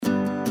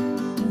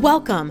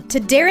Welcome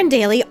to Darren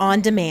Daily On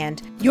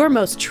Demand, your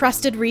most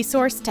trusted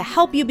resource to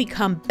help you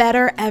become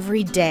better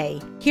every day.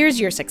 Here's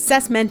your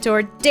success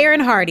mentor, Darren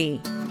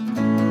Hardy.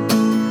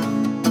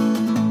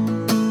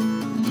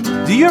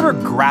 Do you ever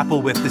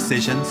grapple with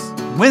decisions?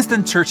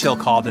 Winston Churchill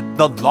called it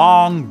the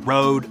long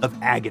road of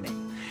agony.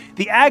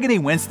 The agony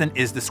Winston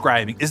is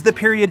describing is the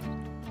period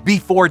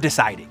before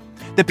deciding,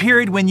 the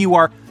period when you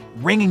are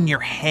wringing your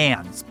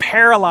hands,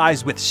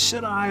 paralyzed with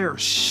should I or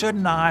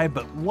shouldn't I,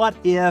 but what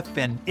if,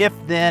 and if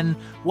then,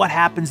 what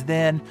happens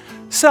then?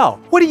 So,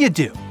 what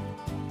do?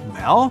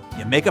 Well,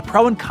 you make a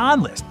pro and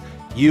con list.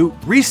 You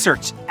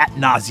research ad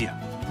nauseum.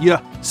 You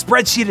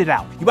spreadsheet it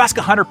out. You ask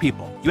 100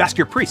 people. You ask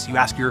your priest. You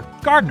ask your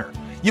gardener.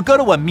 You go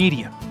to a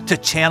medium to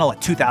channel a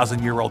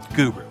 2,000-year-old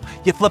guru.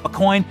 You flip a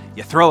coin,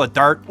 you throw a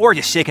dart, or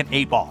you shake an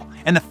 8-ball.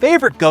 And the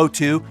favorite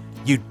go-to,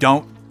 you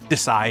don't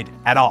decide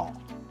at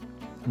all.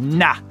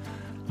 Nah.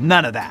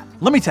 None of that.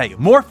 Let me tell you,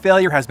 more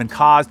failure has been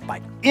caused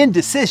by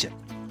indecision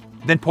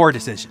than poor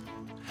decision.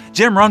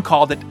 Jim Rohn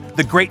called it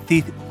the great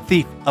thief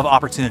of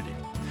opportunity.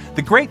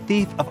 The great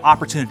thief of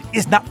opportunity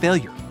is not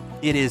failure.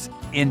 It is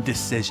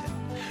indecision.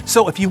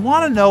 So if you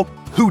want to know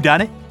who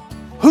done it,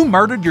 who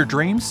murdered your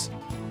dreams,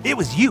 it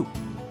was you.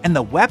 And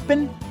the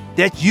weapon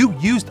that you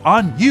used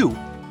on you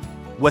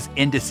was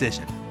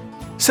indecision.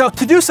 So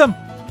to do some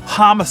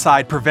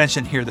homicide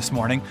prevention here this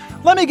morning,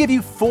 let me give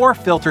you 4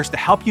 filters to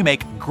help you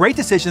make great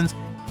decisions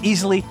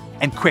easily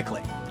and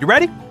quickly. You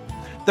ready?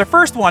 The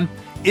first one,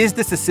 is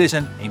this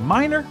decision a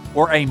minor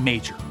or a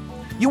major?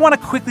 You want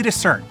to quickly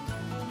discern,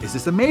 is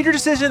this a major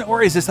decision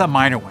or is this a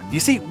minor one? You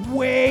see,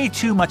 way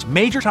too much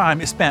major time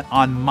is spent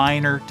on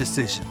minor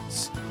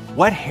decisions.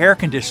 What hair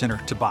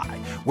conditioner to buy,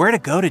 where to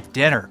go to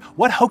dinner,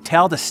 what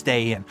hotel to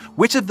stay in,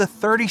 which of the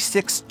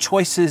 36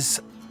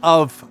 choices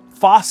of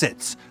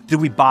faucets do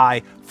we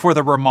buy for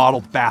the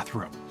remodeled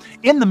bathroom?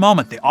 In the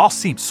moment, they all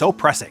seem so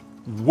pressing,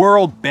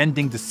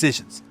 world-bending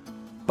decisions.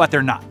 But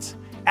they're not.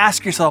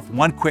 Ask yourself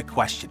one quick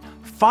question.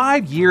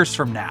 5 years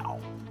from now,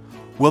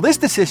 will this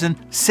decision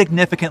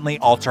significantly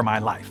alter my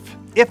life?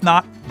 If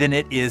not, then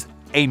it is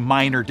a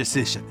minor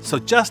decision. So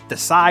just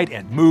decide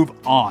and move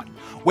on.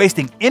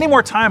 Wasting any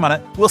more time on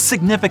it will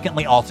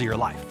significantly alter your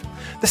life.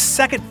 The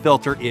second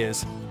filter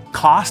is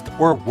cost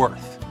or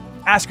worth.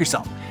 Ask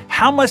yourself,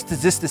 how much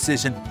does this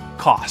decision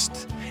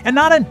cost? And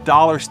not in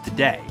dollars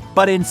today,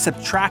 but in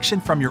subtraction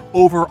from your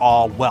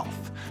overall wealth.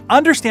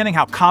 Understanding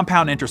how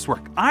compound interest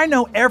work, I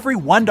know every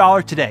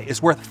 $1 today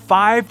is worth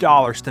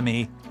 $5 to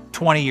me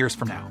 20 years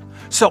from now.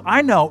 So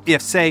I know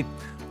if, say,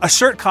 a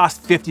shirt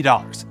costs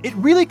 $50, it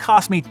really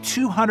costs me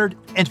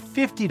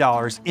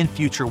 $250 in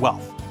future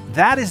wealth.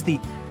 That is the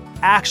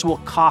actual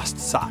cost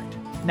side.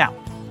 Now,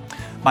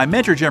 my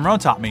mentor Jim Rohn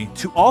taught me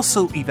to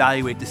also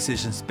evaluate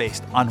decisions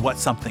based on what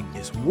something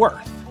is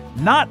worth.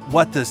 Not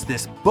what does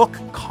this book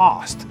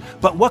cost,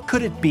 but what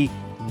could it be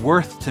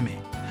worth to me?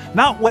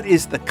 Not what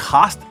is the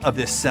cost of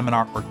this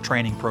seminar or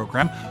training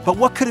program, but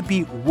what could it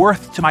be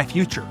worth to my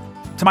future,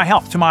 to my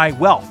health, to my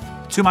wealth,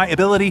 to my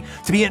ability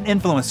to be an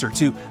influencer,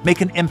 to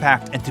make an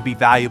impact, and to be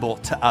valuable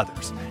to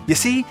others. You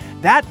see,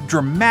 that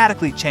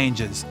dramatically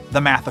changes the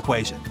math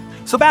equation.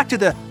 So back to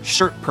the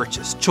shirt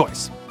purchase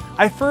choice.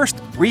 I first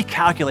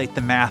recalculate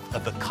the math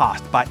of the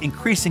cost by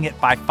increasing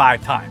it by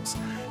 5 times.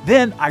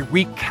 Then I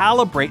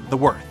recalibrate the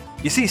worth.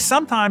 You see,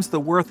 sometimes the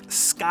worth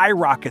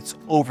skyrockets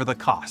over the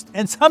cost,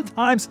 and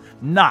sometimes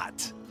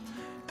not.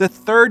 The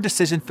third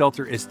decision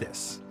filter is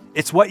this.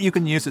 It's what you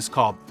can use. It's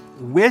called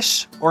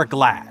wish or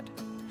glad.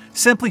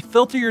 Simply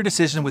filter your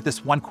decision with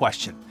this one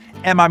question.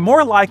 Am I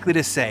more likely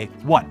to say,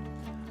 1,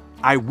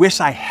 I wish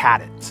I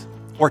had it,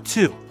 or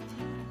 2,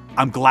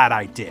 I'm glad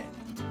I did?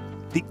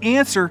 The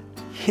answer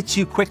hits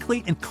you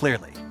quickly and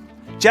clearly.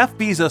 Jeff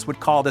Bezos would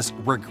call this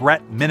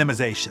regret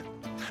minimization.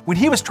 When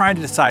he was trying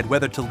to decide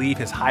whether to leave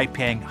his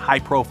high-paying,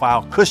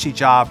 high-profile, cushy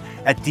job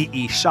at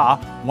D.E. Shaw,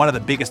 one of the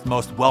biggest,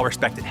 most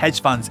well-respected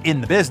hedge funds in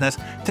the business,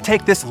 to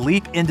take this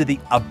leap into the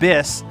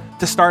abyss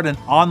to start an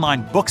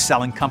online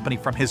book-selling company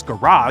from his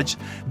garage,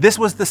 this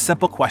was the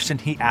simple question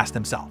he asked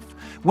himself.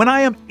 When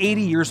I am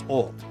 80 years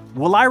old,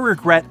 will I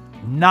regret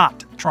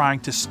not trying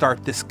to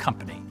start this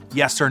company?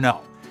 Yes or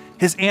no?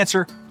 His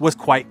answer was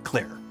quite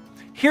clear.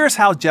 Here's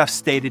how Jeff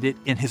stated it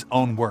in his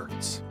own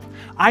words.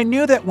 I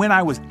knew that when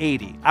I was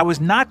 80, I was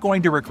not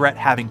going to regret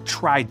having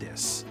tried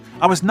this.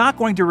 I was not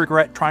going to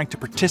regret trying to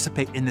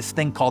participate in this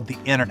thing called the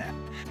internet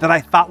that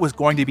I thought was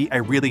going to be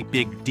a really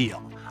big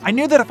deal. I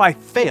knew that if I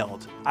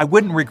failed, I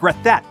wouldn't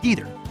regret that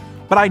either.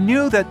 But I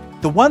knew that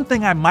the one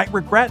thing I might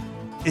regret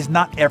is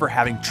not ever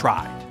having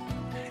tried.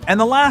 And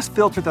the last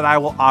filter that I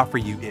will offer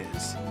you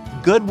is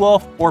good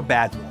wolf or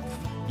bad wolf.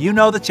 You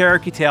know the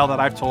Cherokee tale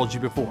that I've told you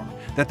before,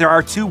 that there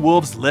are 2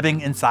 wolves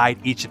living inside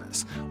each of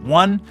us.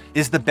 One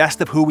is the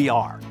best of who we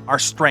are, our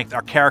strength,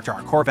 our character,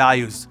 our core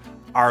values,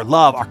 our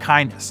love, our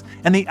kindness.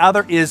 And the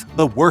other is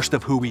the worst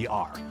of who we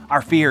are,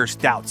 our fears,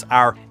 doubts,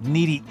 our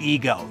needy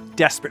ego,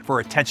 desperate for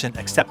attention,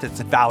 acceptance,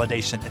 and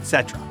validation,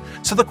 etc.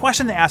 So the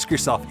question to ask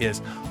yourself is,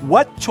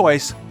 what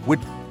choice would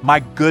my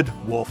good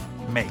wolf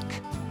make?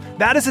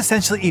 That is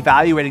essentially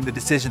evaluating the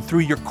decision through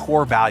your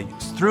core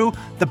values, through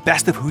the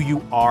best of who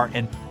you are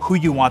and who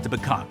you want to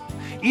become.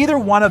 Either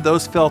one of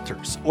those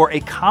filters, or a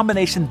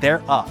combination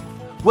thereof,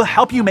 will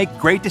help you make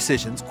great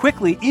decisions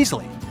quickly,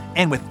 easily,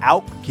 and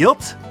without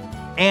guilt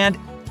and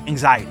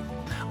anxiety.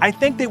 I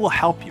think they will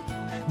help you.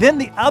 Then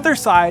the other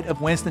side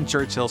of Winston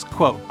Churchill's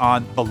quote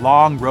on the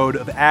long road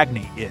of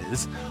agony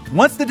is,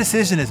 once the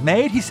decision is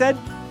made, he said,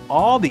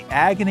 all the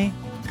agony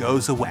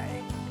goes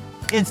away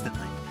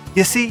instantly.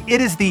 You see, it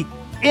is the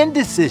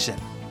indecision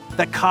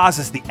that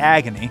causes the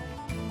agony,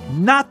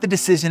 not the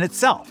decision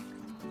itself.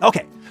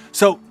 Okay,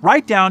 so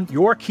write down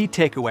your key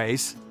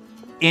takeaways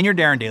in your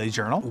Darren Daily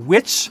Journal.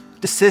 Which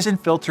decision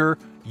filter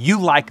you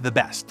like the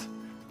best?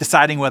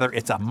 Deciding whether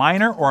it's a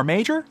minor or a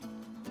major?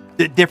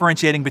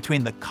 Differentiating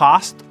between the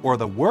cost or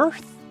the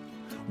worth?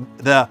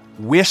 The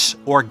wish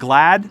or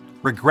glad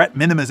regret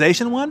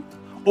minimization one?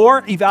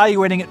 Or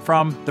evaluating it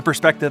from the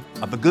perspective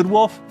of the good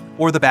wolf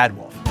or the bad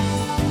wolf?